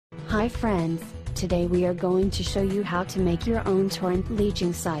Hi friends, today we are going to show you how to make your own torrent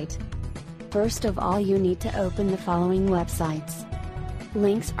leeching site. First of all, you need to open the following websites.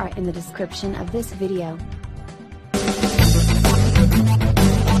 Links are in the description of this video.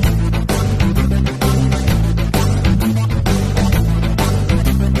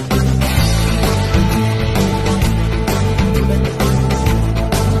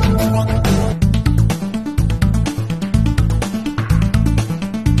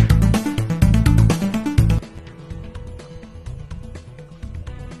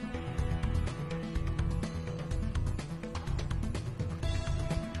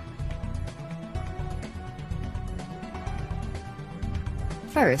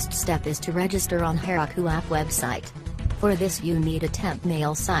 First step is to register on Heroku app website. For this you need a temp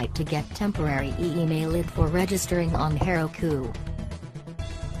mail site to get temporary email ID for registering on Heroku.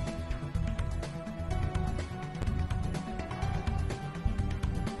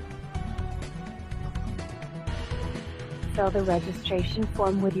 Fill the registration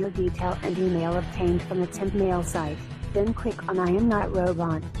form with your detail and email obtained from the temp mail site, then click on I am not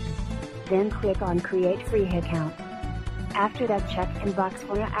robot. Then click on create free account. After that, check inbox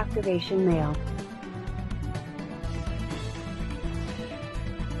for your activation mail.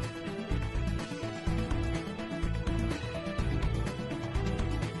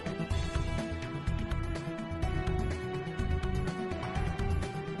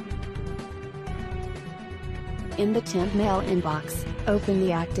 In the temp mail inbox, open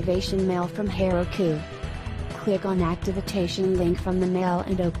the activation mail from Heroku. Click on activation link from the mail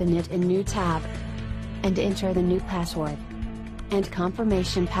and open it in new tab. And enter the new password and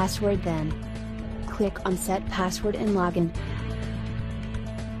confirmation password, then click on set password and login.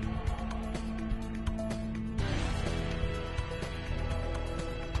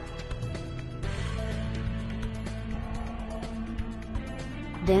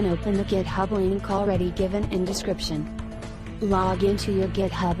 Then open the GitHub link already given in description. Log into your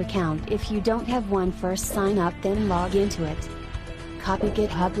GitHub account. If you don't have one, first sign up, then log into it. Copy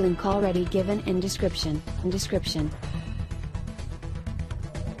GitHub link already given in description.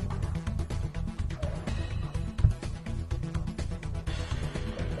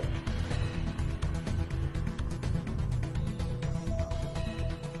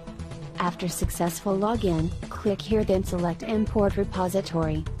 After successful login, click here, then select import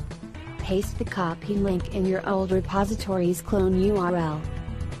repository. Paste the copy link in your old repository's clone URL.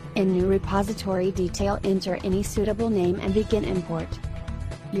 In new repository detail, enter any suitable name and begin import.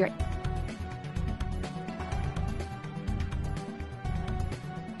 Your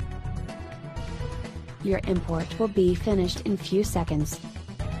import will be finished in few seconds.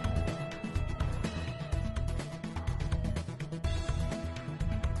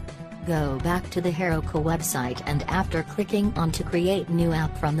 Go back to the Heroku website, and after clicking on to create new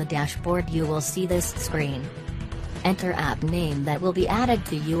app from the dashboard, you will see this screen. Enter app name that will be added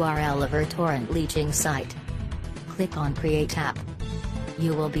to URL of your torrent leeching site. Click on create app.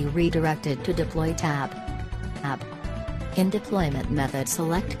 You will be redirected to deploy tab. In deployment method,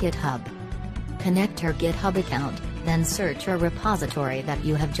 select GitHub. Connect your GitHub account, then search your repository that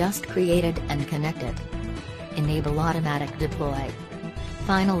you have just created and connect it. Enable automatic deploy.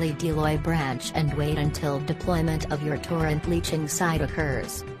 Finally, deploy branch and wait until deployment of your torrent leeching site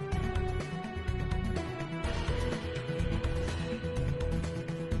occurs.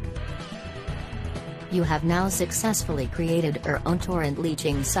 You have now successfully created your own torrent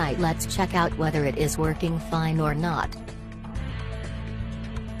leeching site. Let's check out whether it is working fine or not.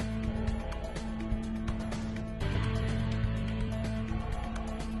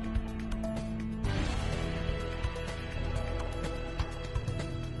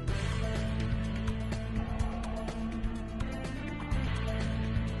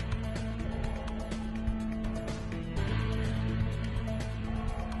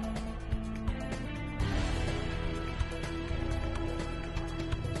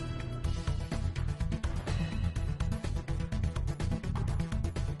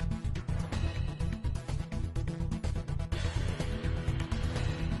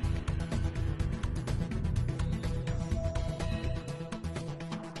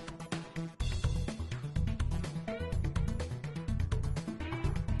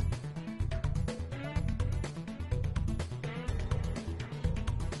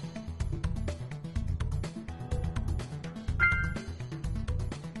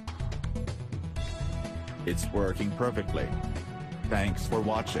 It's working perfectly. Thanks for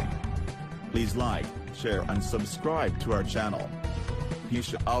watching. Please like, share and subscribe to our channel.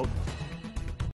 Peace out.